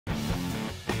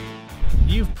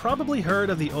You've probably heard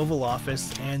of the Oval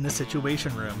Office and the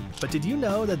Situation Room, but did you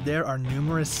know that there are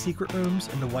numerous secret rooms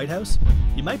in the White House?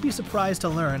 You might be surprised to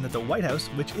learn that the White House,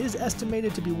 which is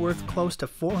estimated to be worth close to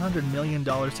 $400 million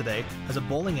today, has a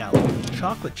bowling alley,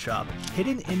 chocolate shop,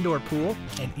 hidden indoor pool,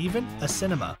 and even a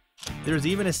cinema. There's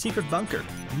even a secret bunker,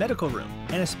 a medical room,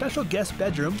 and a special guest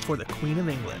bedroom for the Queen of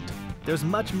England. There's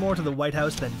much more to the White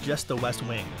House than just the West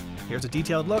Wing. Here's a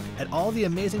detailed look at all the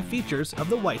amazing features of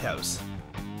the White House.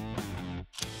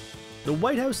 The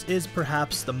White House is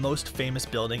perhaps the most famous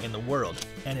building in the world,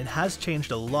 and it has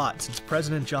changed a lot since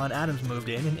President John Adams moved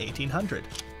in 1800.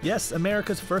 Yes,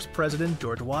 America's first president,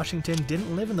 George Washington,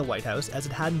 didn't live in the White House as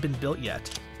it hadn't been built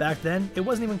yet. Back then, it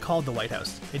wasn't even called the White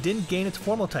House. It didn't gain its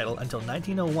formal title until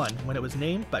 1901 when it was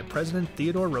named by President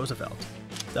Theodore Roosevelt.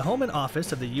 The home and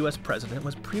office of the US president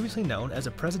was previously known as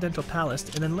a presidential palace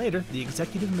and then later the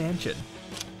executive mansion.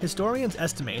 Historians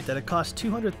estimate that it cost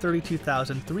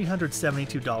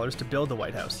 $232,372 to build the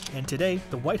White House, and today,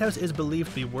 the White House is believed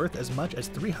to be worth as much as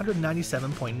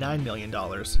 $397.9 million.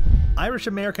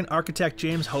 Irish-American architect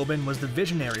James Hoban was the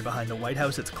visionary behind the White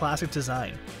House's classic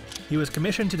design. He was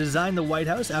commissioned to design the White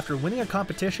House after winning a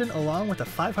competition along with a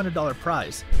 $500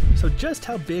 prize. So just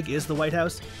how big is the White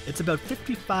House? It's about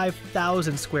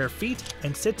 55,000 square feet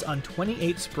and sits on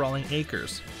 28 sprawling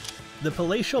acres. The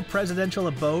palatial presidential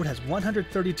abode has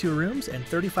 132 rooms and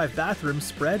 35 bathrooms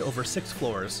spread over 6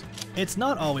 floors. It's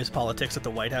not always politics at the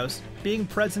White House. Being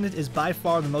president is by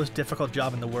far the most difficult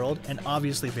job in the world and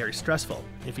obviously very stressful.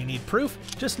 If you need proof,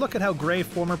 just look at how gray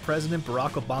former President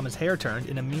Barack Obama's hair turned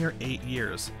in a mere 8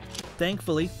 years.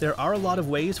 Thankfully, there are a lot of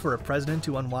ways for a president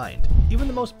to unwind. Even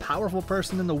the most powerful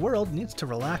person in the world needs to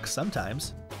relax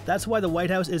sometimes. That's why the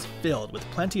White House is filled with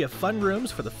plenty of fun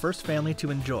rooms for the first family to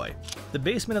enjoy. The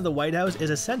basement of the White House is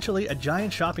essentially a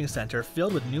giant shopping center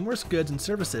filled with numerous goods and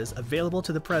services available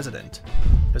to the president.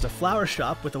 There's a flower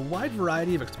shop with a wide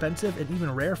variety of expensive and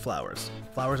even rare flowers.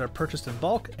 Flowers are purchased in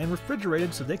bulk and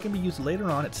refrigerated so they can be used later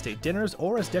on at state dinners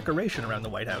or as decoration around the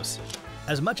White House.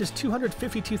 As much as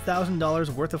 $252,000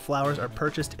 worth of flowers are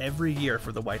purchased every year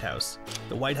for the White House.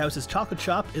 The White House's chocolate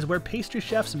shop is where pastry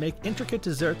chefs make intricate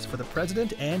desserts for the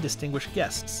president and distinguished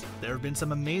guests. There have been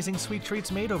some amazing sweet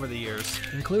treats made over the years,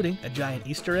 including a giant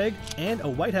Easter egg and a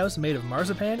White House made of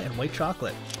marzipan and white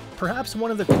chocolate. Perhaps one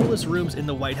of the coolest rooms in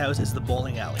the White House is the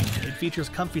bowling alley. It features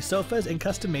comfy sofas and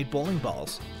custom-made bowling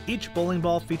balls. Each bowling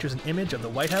ball features an image of the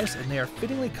White House and they are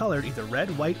fittingly colored either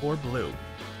red, white, or blue.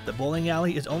 The bowling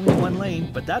alley is only one lane,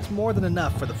 but that's more than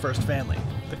enough for the first family.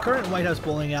 The current White House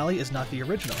bowling alley is not the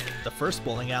original. The first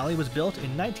bowling alley was built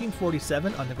in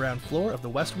 1947 on the ground floor of the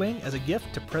West Wing as a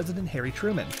gift to President Harry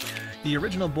Truman. The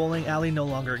original bowling alley no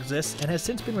longer exists and has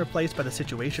since been replaced by the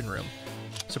Situation Room.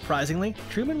 Surprisingly,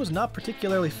 Truman was not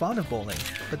particularly fond of bowling,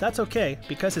 but that's okay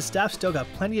because his staff still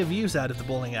got plenty of use out of the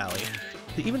bowling alley.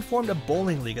 They even formed a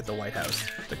bowling league at the White House.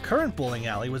 The current bowling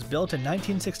alley was built in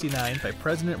 1969 by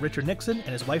President Richard Nixon and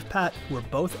his wife Pat, who were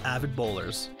both avid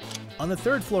bowlers. On the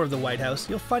third floor of the White House,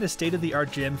 you'll find a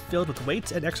state-of-the-art gym filled with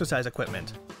weights and exercise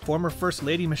equipment. Former First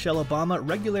Lady Michelle Obama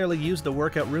regularly used the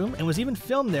workout room and was even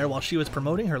filmed there while she was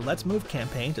promoting her Let's Move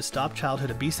campaign to stop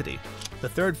childhood obesity. The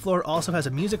third floor also has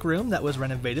a music room that was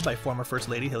renovated by former First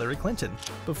Lady Hillary Clinton.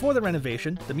 Before the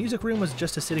renovation, the music room was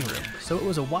just a sitting room, so it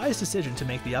was a wise decision to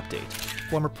make the update.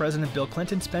 Former President Bill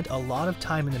Clinton spent a lot of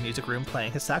time in the music room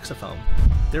playing his saxophone.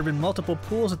 There have been multiple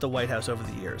pools at the White House over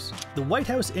the years. The White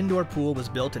House indoor pool was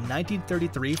built in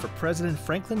 1933 for President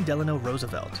Franklin Delano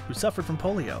Roosevelt, who suffered from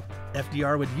polio.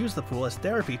 FDR would use the pool as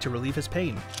therapy to relieve his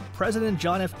pain. President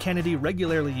John F. Kennedy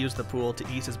regularly used the pool to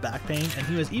ease his back pain, and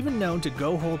he was even known to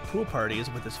go hold pool parties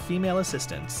with his female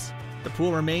assistants. The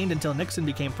pool remained until Nixon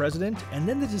became president, and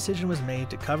then the decision was made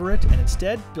to cover it and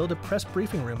instead build a press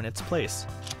briefing room in its place.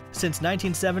 Since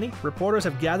 1970, reporters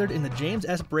have gathered in the James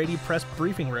S. Brady Press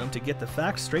Briefing Room to get the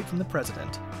facts straight from the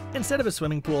president. Instead of a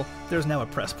swimming pool, there's now a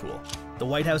press pool. The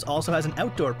White House also has an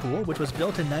outdoor pool, which was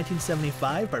built in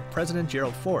 1975 by President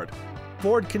Gerald Ford.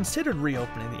 Ford considered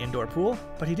reopening the indoor pool,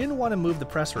 but he didn't want to move the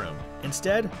press room.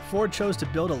 Instead, Ford chose to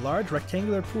build a large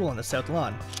rectangular pool on the south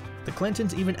lawn. The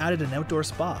Clintons even added an outdoor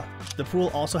spa. The pool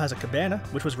also has a cabana,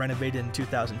 which was renovated in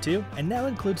 2002, and now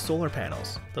includes solar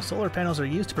panels. The solar panels are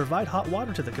used to provide hot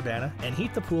water to the cabana and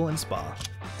heat the pool and spa.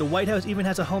 The White House even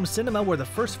has a home cinema where the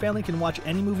first family can watch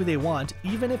any movie they want,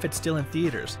 even if it's still in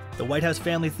theaters. The White House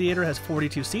Family Theater has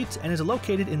 42 seats and is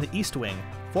located in the East Wing.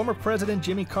 Former President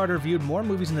Jimmy Carter viewed more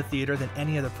movies in the theater than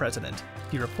any other president.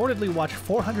 He reportedly watched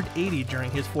 480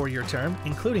 during his 4-year term,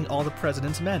 including all the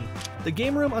president's men. The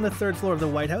game room on the third floor of the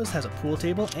White House has a pool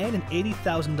table and an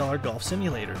 $80,000 golf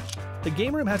simulator. The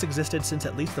game room has existed since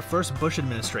at least the first Bush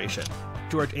administration.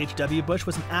 George H.W. Bush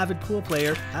was an avid pool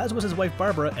player, as was his wife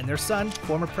Barbara and their son,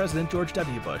 former President George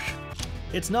W. Bush.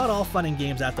 It's not all fun and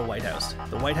games at the White House.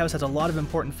 The White House has a lot of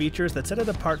important features that set it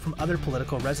apart from other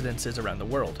political residences around the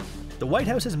world. The White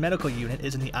House's medical unit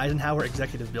is in the Eisenhower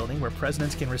Executive Building, where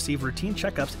presidents can receive routine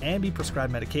checkups and be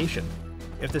prescribed medication.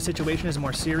 If the situation is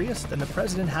more serious, then the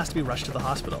president has to be rushed to the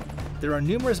hospital. There are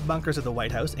numerous bunkers at the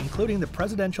White House, including the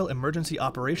Presidential Emergency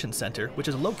Operations Center, which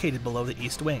is located below the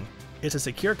East Wing. It's a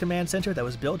secure command center that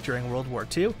was built during World War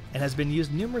II and has been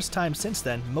used numerous times since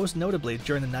then, most notably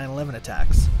during the 9/11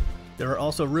 attacks. There are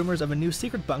also rumors of a new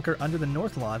secret bunker under the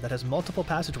North Lawn that has multiple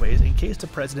passageways in case the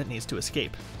president needs to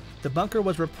escape. The bunker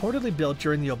was reportedly built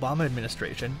during the Obama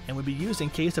administration and would be used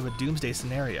in case of a doomsday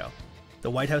scenario. The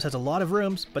White House has a lot of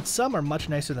rooms, but some are much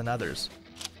nicer than others.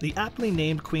 The aptly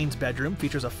named Queen's Bedroom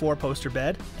features a 4-poster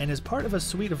bed and is part of a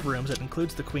suite of rooms that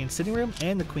includes the Queen's sitting room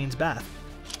and the Queen's bath.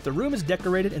 The room is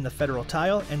decorated in the federal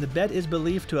tile, and the bed is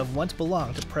believed to have once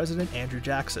belonged to President Andrew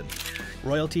Jackson.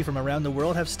 Royalty from around the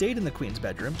world have stayed in the Queen's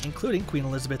bedroom, including Queen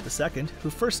Elizabeth II, who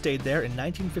first stayed there in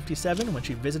 1957 when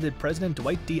she visited President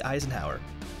Dwight D. Eisenhower.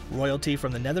 Royalty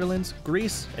from the Netherlands,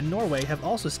 Greece, and Norway have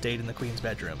also stayed in the Queen's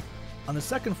bedroom. On the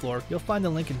second floor, you'll find the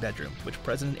Lincoln bedroom, which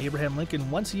President Abraham Lincoln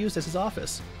once used as his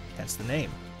office, hence the name.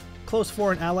 Close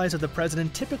foreign allies of the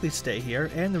president typically stay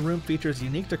here, and the room features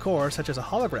unique decor such as a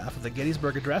holograph of the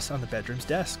Gettysburg Address on the bedroom's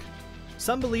desk.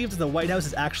 Some believe that the White House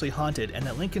is actually haunted and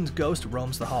that Lincoln's ghost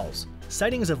roams the halls.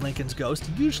 Sightings of Lincoln's ghost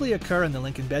usually occur in the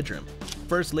Lincoln bedroom.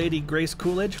 First Lady Grace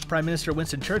Coolidge, Prime Minister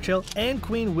Winston Churchill, and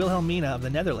Queen Wilhelmina of the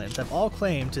Netherlands have all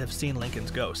claimed to have seen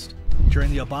Lincoln's ghost.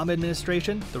 During the Obama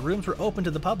administration, the rooms were open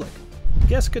to the public.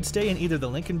 Guests could stay in either the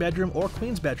Lincoln bedroom or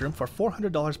Queen's bedroom for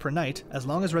 $400 per night, as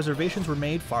long as reservations were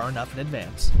made far enough in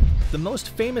advance. The most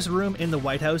famous room in the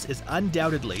White House is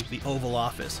undoubtedly the Oval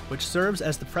Office, which serves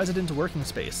as the president's working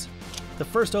space. The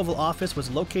first Oval Office was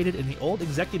located in the old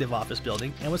Executive Office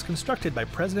building and was constructed by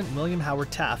President William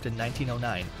Howard Taft in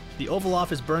 1909. The Oval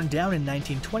Office burned down in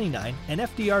 1929, and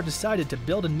FDR decided to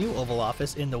build a new Oval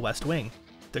Office in the West Wing.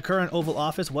 The current Oval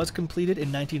Office was completed in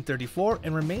 1934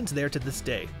 and remains there to this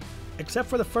day. Except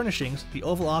for the furnishings, the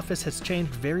Oval Office has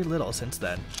changed very little since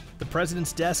then. The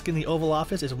President's desk in the Oval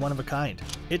Office is one of a kind.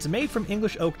 It's made from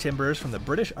English oak timbers from the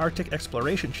British Arctic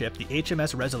exploration ship the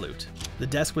HMS Resolute. The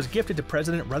desk was gifted to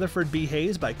President Rutherford B.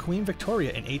 Hayes by Queen Victoria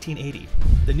in 1880.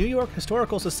 The New York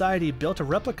Historical Society built a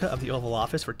replica of the Oval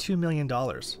Office for $2 million.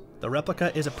 The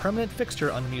replica is a permanent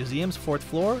fixture on the museum's 4th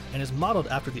floor and is modeled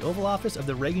after the Oval Office of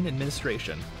the Reagan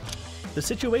administration. The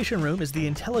Situation Room is the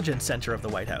intelligence center of the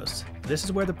White House. This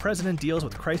is where the president deals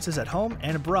with crises at home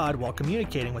and abroad while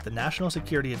communicating with the National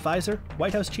Security Advisor,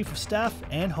 White House Chief of Staff,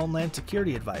 and Homeland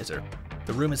Security Advisor.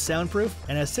 The room is soundproof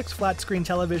and has 6 flat-screen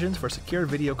televisions for secure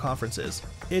video conferences.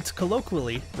 It's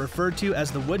colloquially referred to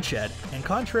as the Woodshed, and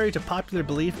contrary to popular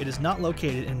belief, it is not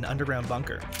located in an underground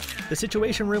bunker. The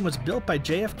Situation Room was built by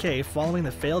JFK following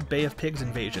the failed Bay of Pigs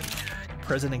invasion.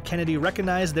 President Kennedy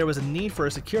recognized there was a need for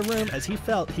a secure room as he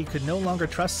felt he could no longer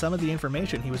trust some of the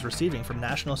information he was receiving from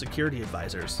national security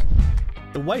advisors.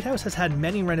 The White House has had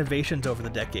many renovations over the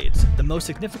decades. The most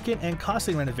significant and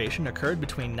costly renovation occurred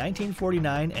between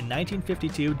 1949 and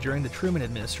 1952 during the Truman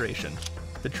administration.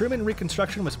 The Truman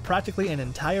reconstruction was practically an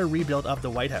entire rebuild of the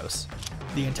White House.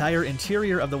 The entire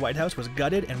interior of the White House was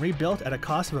gutted and rebuilt at a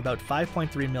cost of about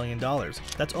 $5.3 million.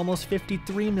 That's almost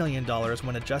 $53 million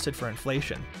when adjusted for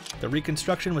inflation. The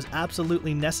reconstruction was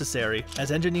absolutely necessary,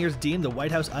 as engineers deemed the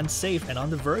White House unsafe and on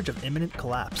the verge of imminent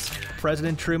collapse.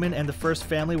 President Truman and the First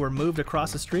Family were moved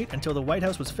across the street until the White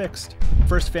House was fixed.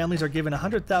 First Families are given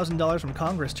 $100,000 from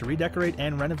Congress to redecorate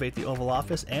and renovate the Oval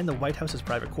Office and the White House's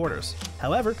private quarters.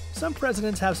 However, some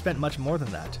presidents have spent much more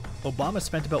than that. Obama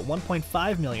spent about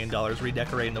 $1.5 million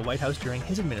redecorating the White House during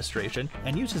his administration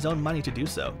and used his own money to do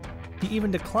so. He even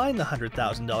declined the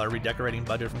 $100,000 redecorating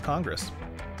budget from Congress.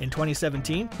 In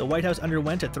 2017, the White House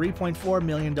underwent a $3.4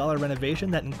 million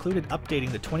renovation that included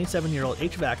updating the 27-year-old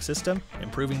HVAC system,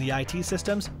 improving the IT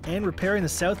systems, and repairing the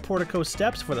South Portico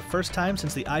steps for the first time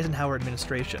since the Eisenhower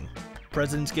administration.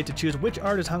 Presidents get to choose which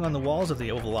art is hung on the walls of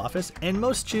the Oval Office, and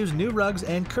most choose new rugs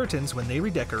and curtains when they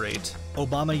redecorate.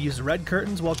 Obama used red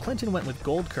curtains while Clinton went with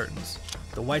gold curtains.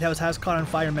 The White House has caught on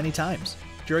fire many times.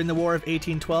 During the War of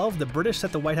 1812, the British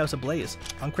set the White House ablaze.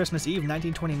 On Christmas Eve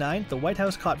 1929, the White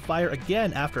House caught fire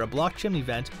again after a blocked chimney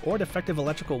vent or defective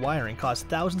electrical wiring caused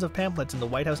thousands of pamphlets in the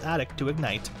White House attic to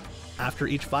ignite. After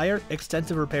each fire,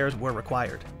 extensive repairs were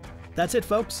required. That's it,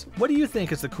 folks. What do you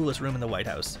think is the coolest room in the White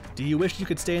House? Do you wish you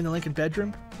could stay in the Lincoln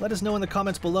bedroom? Let us know in the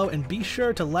comments below, and be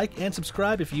sure to like and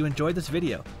subscribe if you enjoyed this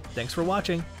video. Thanks for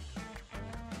watching.